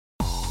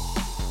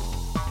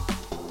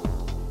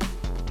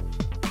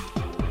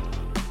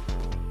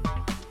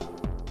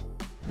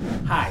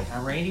Hi,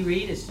 I'm Randy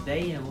Reed. It's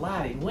Today in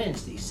Lighting,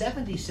 Wednesday,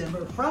 7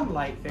 December from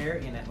Light Fair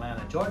in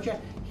Atlanta, Georgia.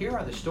 Here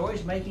are the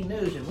stories making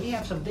news, and we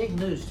have some big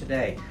news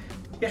today.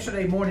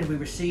 Yesterday morning, we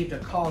received a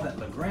call that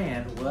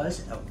Legrand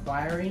was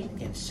acquiring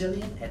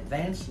Incilium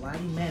Advanced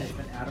Lighting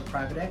Management out of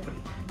private equity.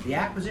 The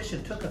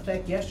acquisition took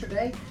effect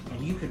yesterday,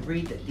 and you can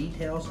read the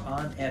details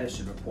on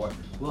Edison Report.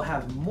 We'll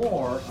have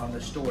more on the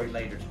story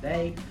later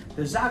today.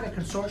 The Zaga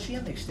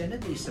Consortium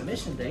extended the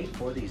submission date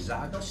for the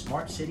Zaga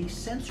Smart City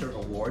Sensor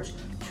Awards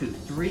to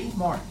 3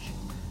 March.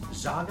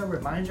 Zaga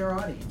reminds our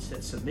audience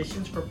that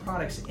submissions for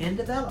products in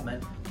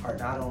development are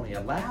not only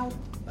allowed,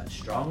 but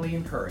strongly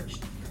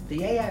encouraged.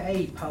 The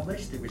AIA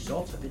published the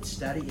results of its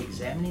study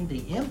examining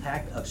the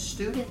impact of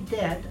student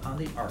debt on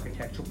the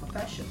architectural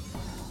profession.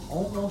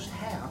 Almost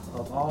half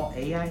of all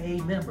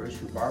AIA members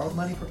who borrowed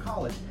money for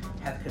college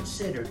have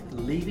considered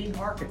leaving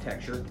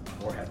architecture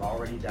or have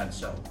already done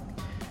so.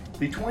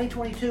 The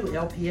 2022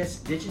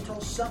 LPS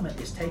Digital Summit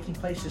is taking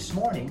place this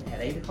morning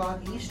at 8 o'clock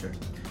Eastern.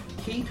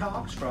 Key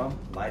talks from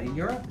Lighting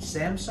Europe,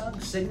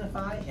 Samsung,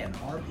 Signify, and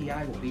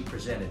RPI will be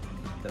presented.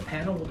 The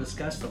panel will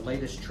discuss the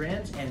latest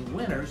trends, and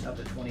winners of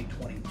the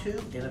 2022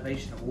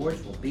 Innovation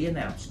Awards will be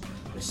announced.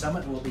 The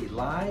summit will be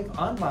live,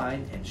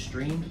 online, and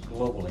streamed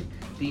globally.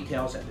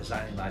 Details at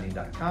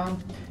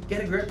designinglighting.com.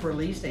 Get a Grip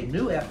released a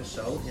new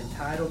episode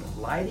entitled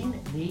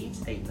Lighting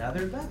Needs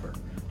Another Lever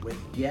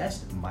with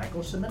guest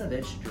Michael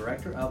Seminovich,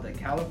 director of the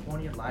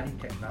California Lighting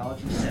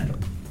Technology Center.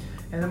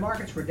 And the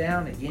markets were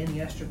down again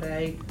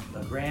yesterday.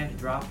 Legrand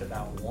dropped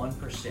about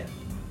 1%.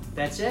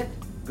 That's it.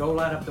 Go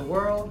light up the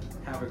world.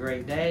 Have a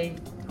great day.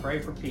 Pray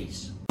for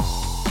peace.